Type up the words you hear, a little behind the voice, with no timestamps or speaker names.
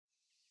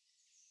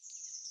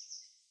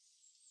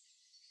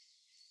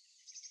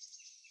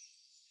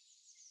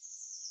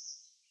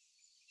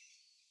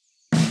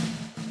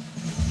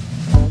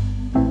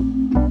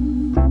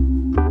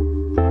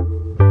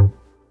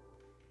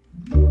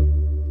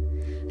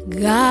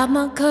Got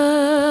my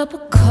cup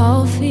of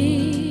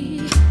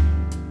coffee,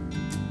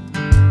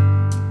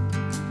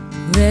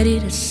 ready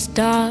to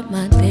start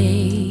my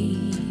day.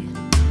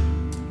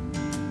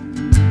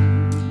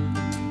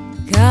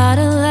 Got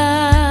a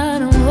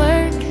lot of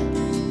work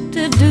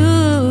to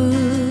do,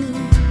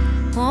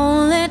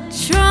 won't let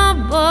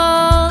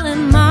trouble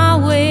in my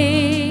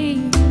way.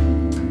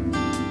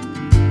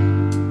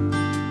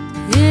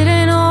 It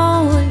ain't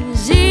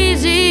always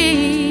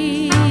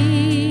easy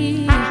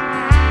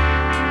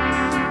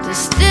to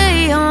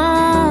stay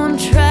on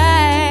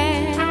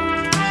track,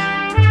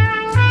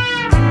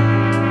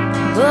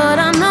 but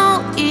I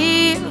know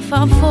if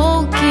I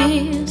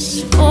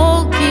focus,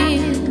 I'll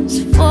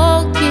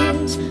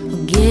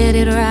get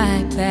it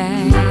right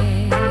back.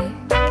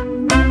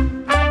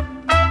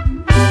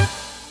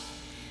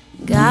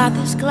 Got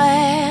this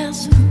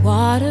glass of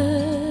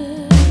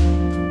water,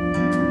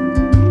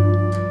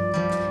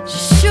 she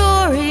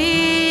sure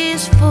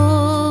is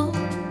full,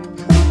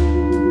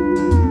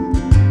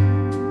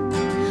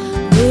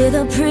 with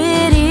a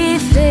pretty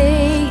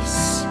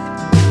face,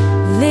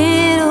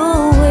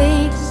 little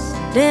waist,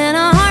 and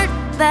a heart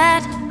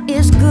that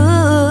is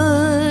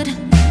good.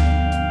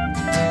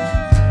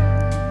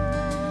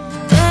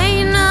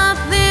 Ain't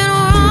nothing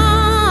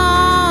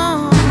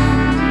wrong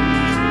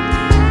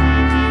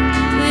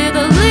with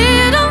a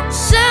little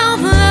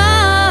self-love,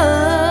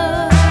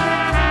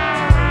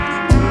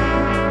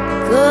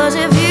 'cause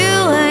if you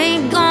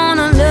ain't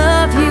gonna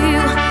love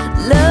you,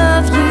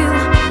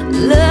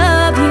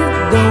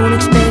 don't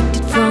expect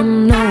it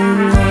from no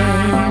one.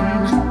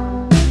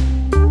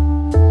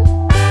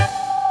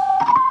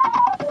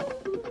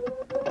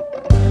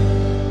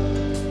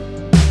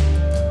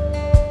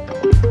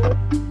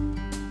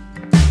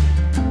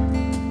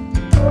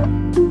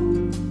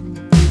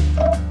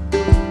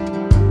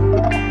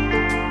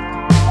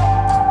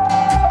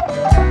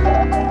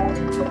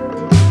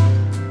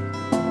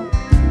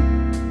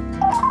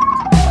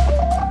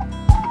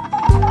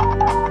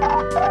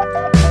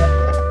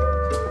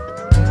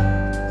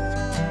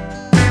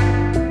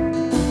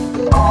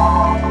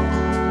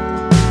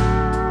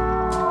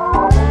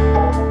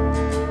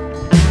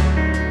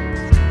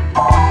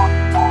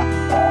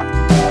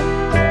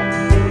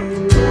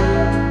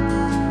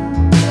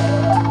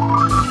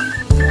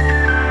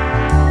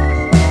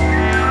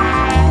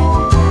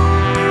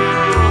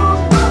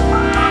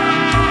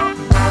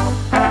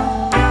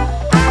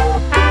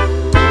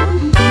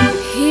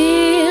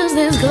 Here's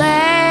this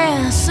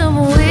glass of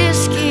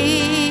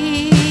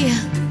whiskey,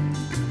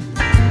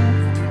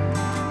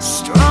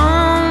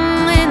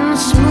 strong and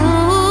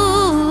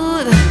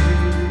smooth.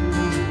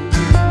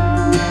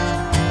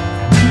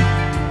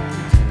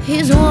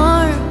 He's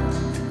warm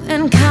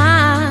and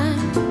kind,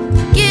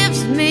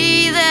 gives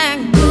me that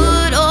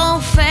good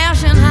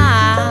old-fashioned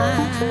high.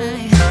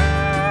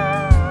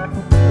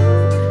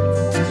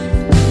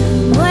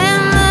 When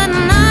the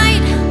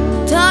night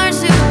turns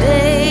to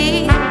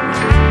day,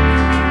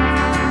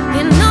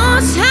 he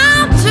knows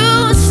how to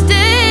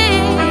stay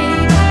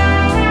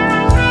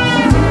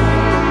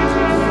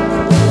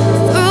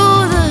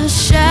through the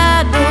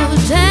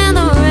shadows and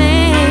the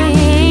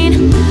rain.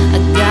 I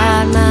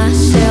got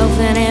myself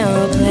an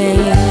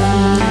aeroplane,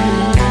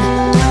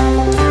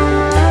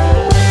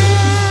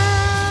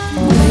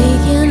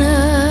 waking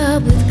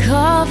up with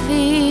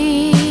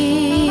coffee